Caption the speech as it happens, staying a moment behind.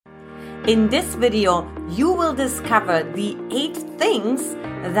In this video, you will discover the 8 things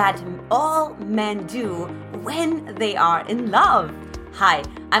that all men do when they are in love. Hi,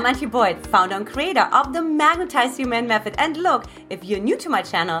 I'm Antje Boyd, founder and creator of the Magnetize Your Man Method. And look, if you're new to my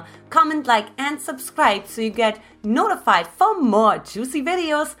channel, comment, like, and subscribe so you get notified for more juicy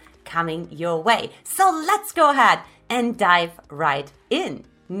videos coming your way. So let's go ahead and dive right in.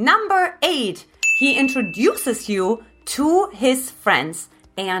 Number 8, he introduces you to his friends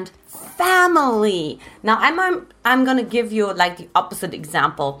and family. Now, I'm gonna give you like the opposite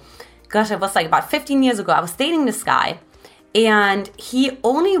example. Gosh, it was like about 15 years ago. I was dating this guy, and he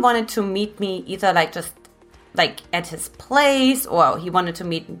only wanted to meet me either like just like at his place, or he wanted to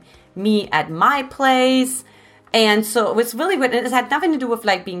meet me at my place. And so it was really weird. It had nothing to do with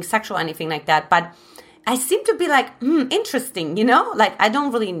like being sexual or anything like that. But I seemed to be like, interesting, you know? Like, I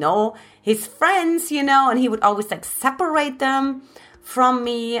don't really know his friends, you know? And he would always like separate them from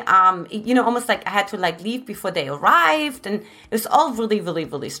me, almost like I had to like leave before they arrived. And it was all really, really,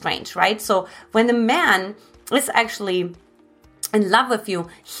 really strange, right? So when the man is actually in love with you,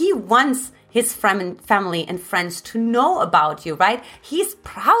 he wants his family and friends to know about you, right? He's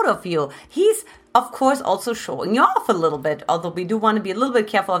proud of you. He's, of course, also showing you off a little bit, although we do want to be a little bit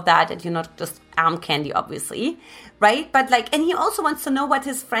careful of that you're not just arm candy, obviously, right? But like, and he also wants to know what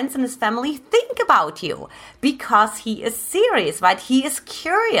his friends and his family think about you, because he is serious, right? He is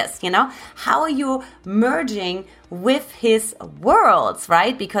curious, you know? How are you merging with his worlds,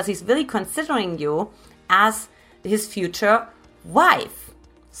 right? Because he's really considering you as his future wife.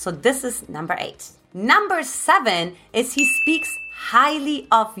 So this is number 8. Number 7 is he speaks highly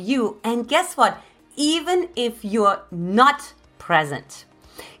of you. And guess what? Even if you're not present.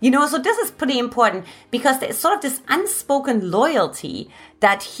 You know, so this is pretty important, because there's sort of this unspoken loyalty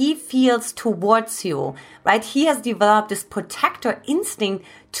that he feels towards you, right? He has developed this protector instinct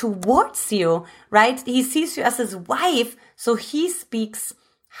towards you, right? He sees you as his wife, so he speaks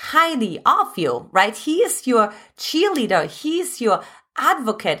highly of you, right? He is your cheerleader. He's your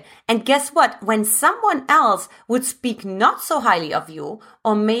advocate. And guess what? When someone else would speak not so highly of you,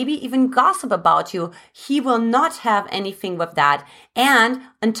 or maybe even gossip about you, he will not have anything with that. And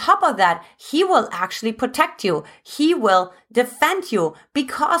on top of that, he will actually protect you. He will defend you,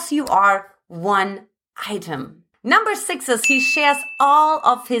 because you are one item. Number 6 is he shares all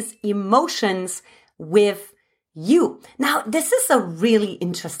of his emotions with you. Now, this is a really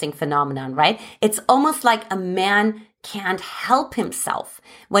interesting phenomenon, right? It's almost like a man can't help himself.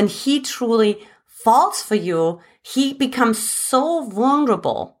 When he truly falls for you, he becomes so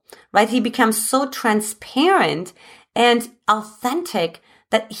vulnerable, right? He becomes so transparent and authentic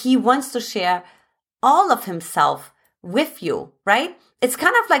that he wants to share all of himself with you, right? It's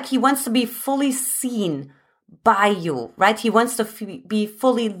kind of like he wants to be fully seen by you, right? He wants to be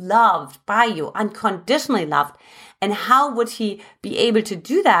fully loved by you, unconditionally loved. And how would he be able to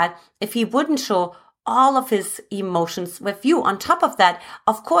do that if he wouldn't show all of his emotions with you? On top of that,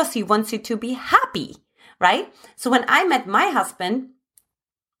 of course, he wants you to be happy, right? So when I met my husband,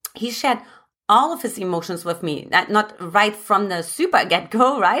 he shared all of his emotions with me, not right from the super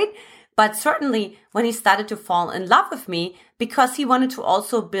get-go, right? But certainly when he started to fall in love with me, because he wanted to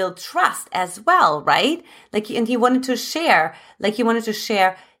also build trust as well, right? And he wanted to share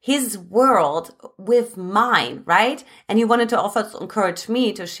his world with mine, right? And he wanted to also encourage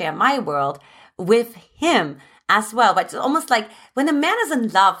me to share my world with him as well. But it's almost like when a man is in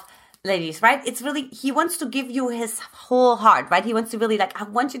love, ladies, right? It's really, he wants to give you his whole heart, right? He wants to really I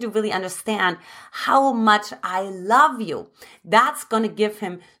want you to really understand how much I love you. That's going to give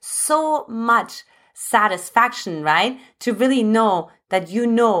him so much satisfaction, right? To really know that you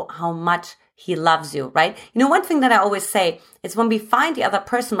know how much he loves you, right? You know, one thing that I always say is when we find the other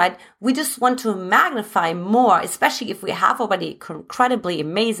person, right, we just want to magnify more, especially if we have already incredibly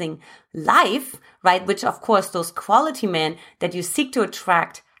amazing life, right? Which, of course, those quality men that you seek to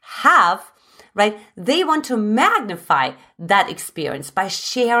attract have, right? They want to magnify that experience by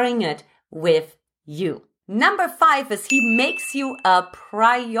sharing it with you. Number 5 is he makes you a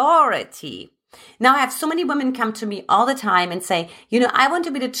priority. Now, I have so many women come to me all the time and say, you know, I want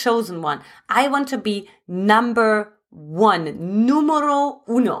to be the chosen one. I want to be number 1, numero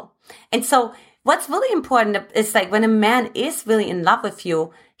uno. And so what's really important is like when a man is really in love with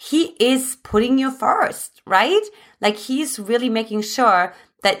you, he is putting you first, right? Like he's really making sure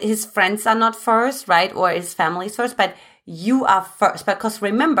that his friends are not first, right? Or his family is first, but you are first. Because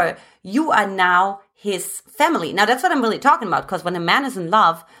remember, you are now his family. Now, that's what I'm really talking about. Because when a man is in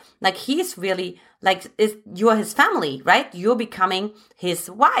love, like he's really like, you're his family, right? You're becoming his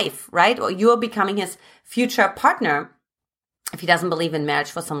wife, right? Or you're becoming his future partner. if he doesn't believe in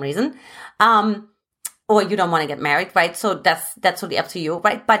marriage for some reason, or you don't want to get married, right? So that's totally up to you,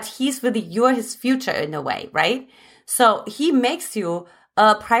 right? But you're his future in a way, right? So he makes you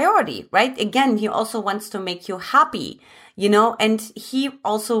a priority, right? Again, he also wants to make you happy, and he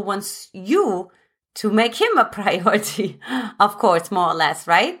also wants you to make him a priority, of course, more or less,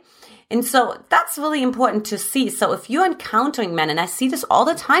 right? And so that's really important to see. So if you're encountering men, and I see this all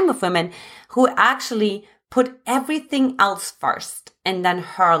the time with women who actually put everything else first and then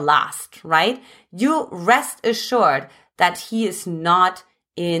her last, right? You rest assured that he is not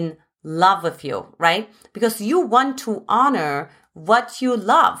in love with you, right? Because you want to honor what you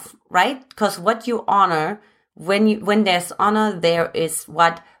love, right? Because what you honor, when there's honor, there is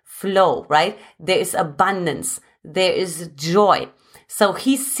what flow, right? There is abundance. There is joy. So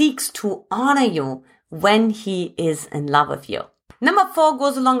he seeks to honor you when he is in love with you. Number 4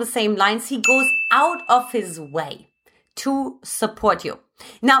 goes along the same lines. He goes out of his way to support you.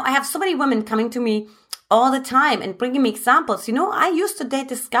 Now, I have so many women coming to me all the time and bringing me examples. I used to date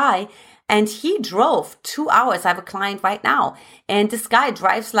this guy and he drove 2 hours. I have a client right now. And this guy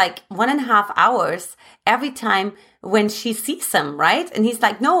drives like 1.5 hours every time when she sees him, right? And he's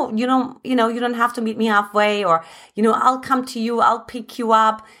like, no, you don't have to meet me halfway, or, I'll come to you, I'll pick you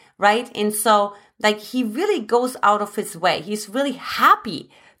up, right? And so he really goes out of his way. He's really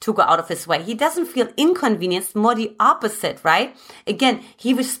happy to go out of his way. He doesn't feel inconvenienced, more the opposite, right? Again,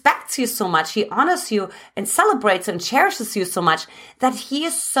 he respects you so much. He honors you and celebrates and cherishes you so much that he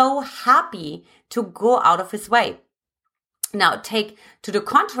is so happy to go out of his way. Now, take to the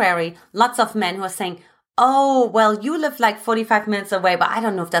contrary, lots of men who are saying, oh, well, you live like 45 minutes away, but I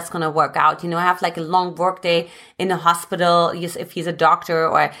don't know if that's going to work out. I have like a long work day in a hospital if he's a doctor,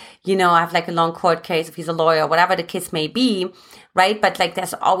 or, I have like a long court case if he's a lawyer, whatever the case may be, right? But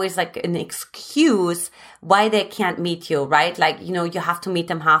there's always an excuse why they can't meet you, right? You have to meet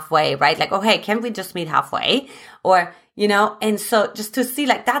them halfway, right? Oh, hey, can't we just meet halfway? Or, and so just to see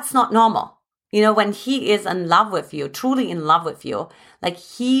that's not normal. When he is in love with you, truly in love with you,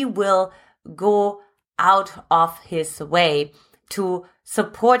 he will go out of his way to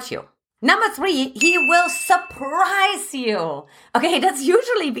support you. Number 3, he will surprise you. Okay, that's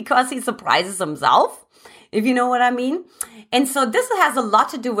usually because he surprises himself, if you know what I mean. And so this has a lot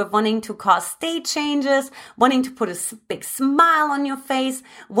to do with wanting to cause state changes, wanting to put a big smile on your face,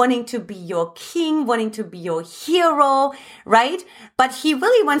 wanting to be your king, wanting to be your hero, right? But he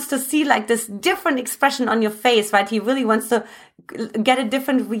really wants to see this different expression on your face, right? He really wants to get a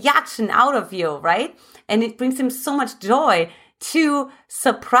different reaction out of you, right? And it brings him so much joy to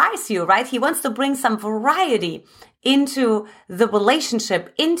surprise you, right? He wants to bring some variety into the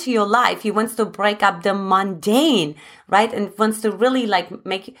relationship, into your life. He wants to break up the mundane, right? And wants to really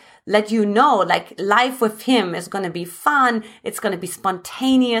let you know, life with him is going to be fun. It's going to be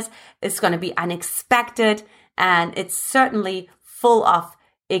spontaneous. It's going to be unexpected. And it's certainly full of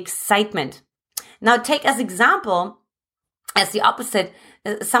excitement. Now take as example, as the opposite,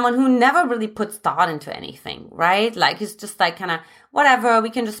 someone who never really puts thought into anything, right? He's just kind of, whatever, we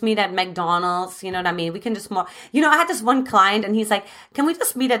can just meet at McDonald's, you know what I mean? We can just I had this one client and he's like, can we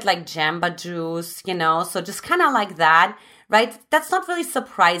just meet at Jamba Juice, So just kind of like that, right? That's not really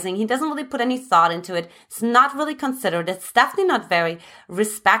surprising. He doesn't really put any thought into it. It's not really considered. It's definitely not very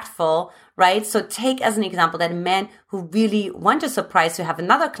respectful, right? So take as an example that a man who really want to surprise you. Have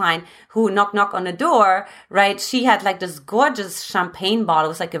another client who knock on the door, right? She had this gorgeous champagne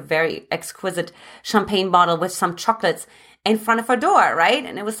bottle. It was a very exquisite champagne bottle with some chocolates in front of her door, right?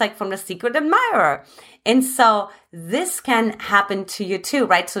 And it was from the Secret Admirer. And so this can happen to you too,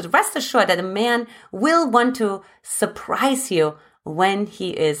 right? So rest assured that a man will want to surprise you when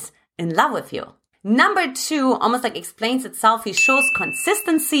he is in love with you. Number 2 almost explains itself. He shows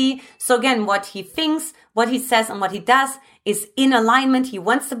consistency. So again, what he thinks, what he says, and what he does is in alignment. He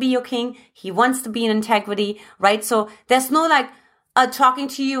wants to be your king. He wants to be in integrity, right? So there's no talking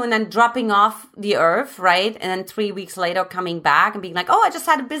to you and then dropping off the earth, right? And then 3 weeks later coming back and being oh, I just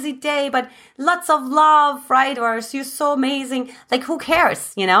had a busy day, but lots of love, right? Or you're so amazing. Who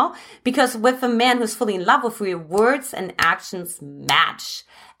cares, Because with a man who's fully in love with you, words and actions match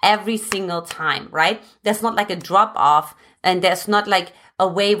every single time, right? There's not a drop off, and there's not a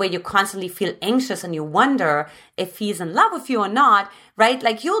way where you constantly feel anxious and you wonder if he's in love with you or not,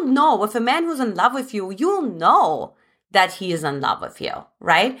 right? You'll know with a man who's in love with you, you'll know that he is in love with you,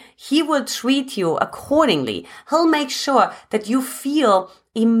 right? He will treat you accordingly. He'll make sure that you feel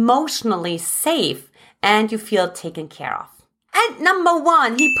emotionally safe and you feel taken care of. And number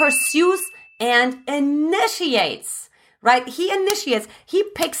 1, he pursues and initiates, right? He initiates, he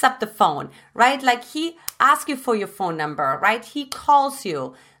picks up the phone, right? Like he asks you for your phone number, right? He calls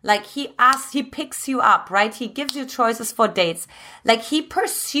you, like he picks you up, right? He gives you choices for dates, like he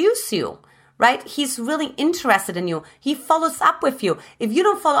pursues you, right? He's really interested in you. He follows up with you. If you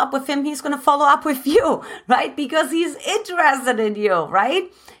don't follow up with him, he's going to follow up with you, right? Because he's interested in you,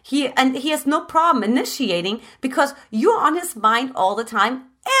 right? He has no problem initiating because you're on his mind all the time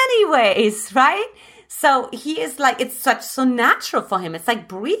anyways, right? So he is like, it's so natural for him. It's like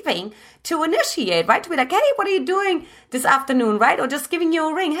breathing to initiate, right? To be like, hey, what are you doing this afternoon, right? Or just giving you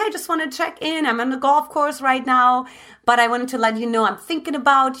a ring. Hey, just want to check in. I'm on the golf course right now, but I wanted to let you know I'm thinking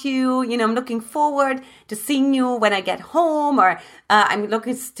about you. You know, I'm looking forward to seeing you when I get home, or I'm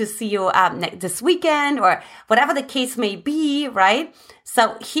looking to see you this weekend, or whatever the case may be, right?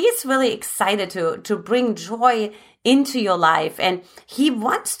 So he's really excited to bring joy into your life, and he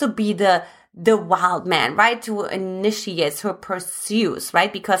wants to be the wild man, right? To initiate, who pursues,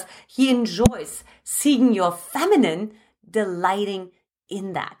 right? Because he enjoys seeing your feminine, delighting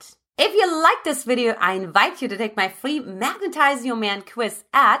in that. If you like this video, I invite you to take my free Magnetize Your Man quiz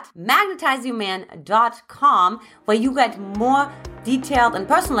at magnetizeyourman.com, where you get more detailed and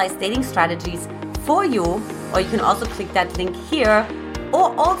personalized dating strategies for you. Or you can also click that link here,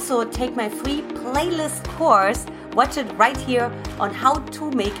 or also take my free playlist course. Watch it right here on how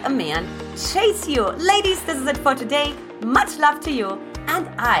to make a man chase you. Ladies, this is it for today. Much love to you, and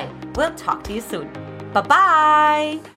I will talk to you soon. Bye-bye.